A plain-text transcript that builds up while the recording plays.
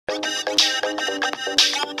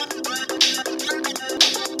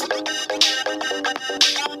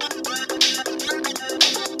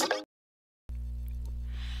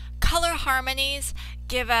harmonies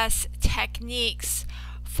give us techniques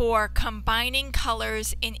for combining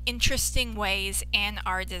colors in interesting ways in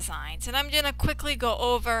our designs. And I'm going to quickly go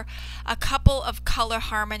over a couple of color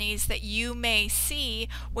harmonies that you may see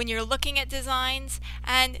when you're looking at designs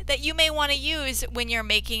and that you may want to use when you're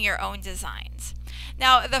making your own designs.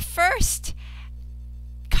 Now, the first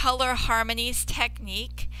color harmonies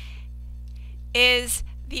technique is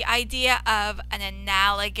the idea of an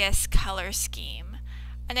analogous color scheme.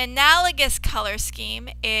 An analogous color scheme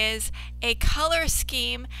is a color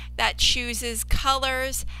scheme that chooses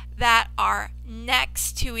colors that are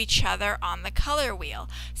next to each other on the color wheel.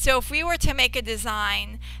 So if we were to make a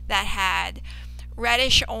design that had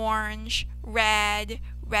reddish orange, red,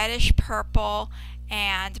 reddish purple,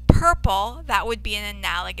 and purple, that would be an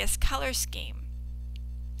analogous color scheme.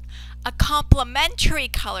 A complementary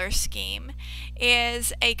color scheme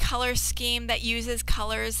is a color scheme that uses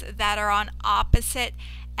colors that are on opposite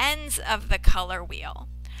ends of the color wheel.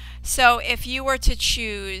 So if you were to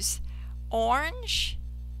choose orange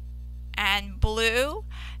and blue,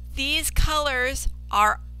 these colors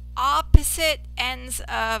are opposite ends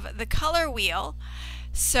of the color wheel,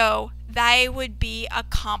 so they would be a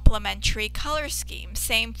complementary color scheme.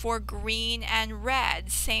 Same for green and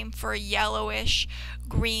red, same for yellowish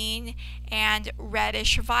green and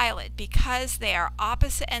reddish violet. Because they are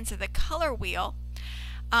opposite ends of the color wheel,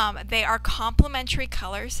 they are complementary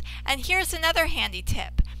colors. And here's another handy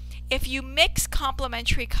tip. If you mix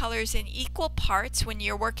complementary colors in equal parts when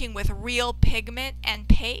you're working with real pigment and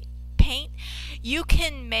paint, you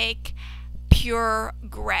can make pure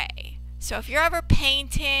gray. So if you're ever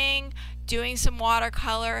painting, doing some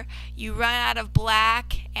watercolor, you run out of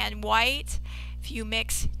black and white, if you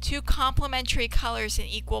mix two complementary colors in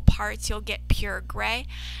equal parts, you'll get pure gray.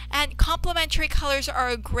 And complementary colors are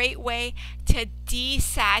a great way to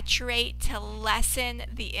desaturate, to lessen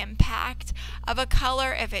the impact of a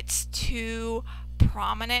color if it's too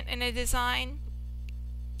prominent in a design.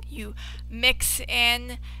 You mix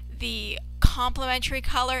in the complementary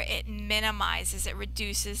color, it minimizes, it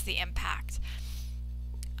reduces the impact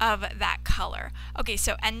of that color. Okay,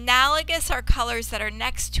 so analogous are colors that are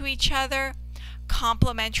next to each other.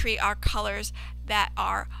 Complementary are colors that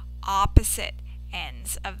are opposite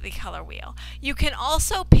ends of the color wheel. You can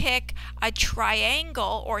also pick a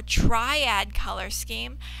triangle or triad color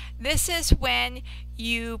scheme. This is when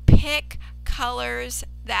you pick colors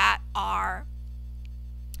that are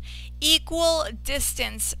equal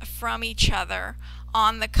distance from each other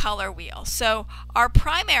on the color wheel. So our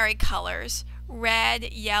primary colors,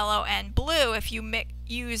 red, yellow, and blue, if you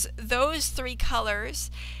use those three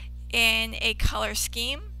colors in a color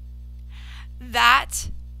scheme, that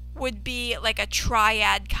would be like a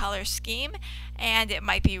triad color scheme, and it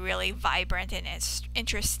might be really vibrant and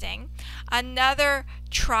interesting. Another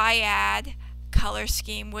triad color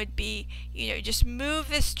scheme would be, just move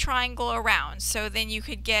this triangle around. So then you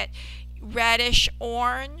could get reddish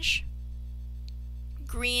orange,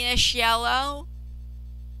 greenish yellow,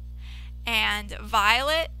 and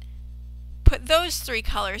violet. Put those three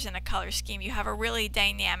colors in a color scheme. You have a really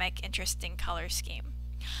dynamic, interesting color scheme.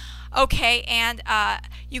 Okay, and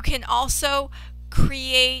you can also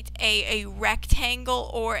create a rectangle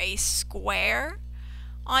or a square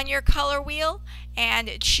on your color wheel and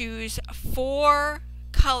choose 4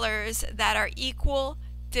 colors that are equal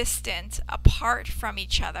distant apart from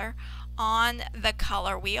each other on the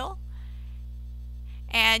color wheel.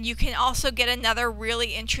 And you can also get another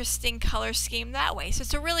really interesting color scheme that way. So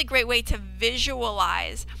it's a really great way to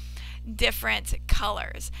visualize different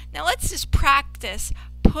colors. Now let's just practice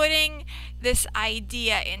putting this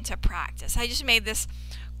idea into practice. I just made this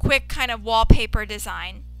quick kind of wallpaper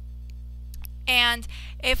design. And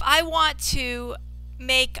if I want to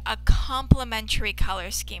make a complementary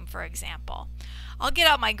color scheme, for example, I'll get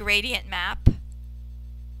out my gradient map,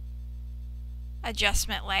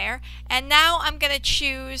 adjustment layer, and now I'm going to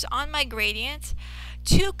choose on my gradient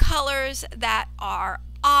 2 colors that are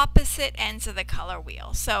opposite ends of the color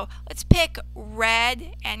wheel. So let's pick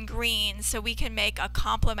red and green so we can make a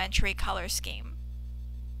complementary color scheme.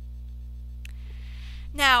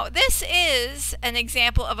 Now this is an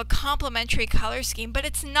example of a complementary color scheme, but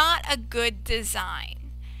it's not a good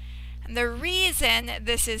design. And the reason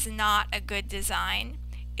this is not a good design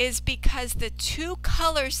is because the 2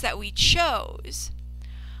 colors that we chose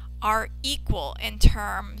are equal in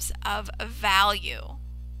terms of value,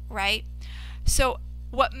 right? So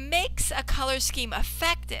what makes a color scheme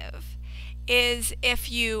effective is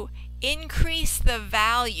if you increase the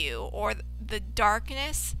value or the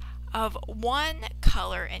darkness of one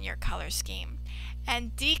color in your color scheme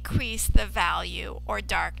and decrease the value or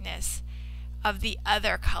darkness of the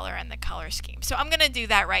other color in the color scheme. So I'm going to do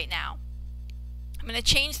that right now. I'm going to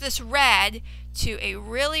change this red to a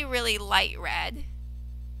really, really light red,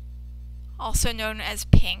 also known as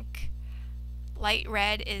pink. Light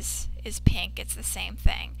red is pink, it's the same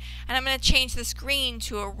thing. And I'm going to change this green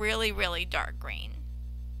to a really, really dark green.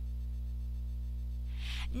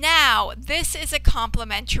 Now, this is a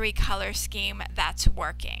complementary color scheme that's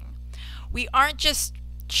working. We aren't just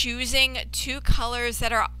choosing two colors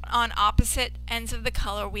that are on opposite ends of the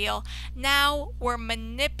color wheel. Now we're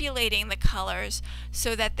manipulating the colors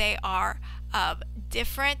so that they are of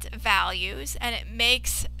different values, and it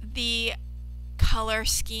makes the color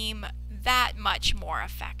scheme that much more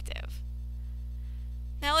effective.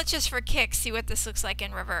 Now let's just for kicks see what this looks like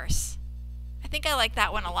in reverse. I think I like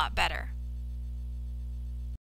that one a lot better.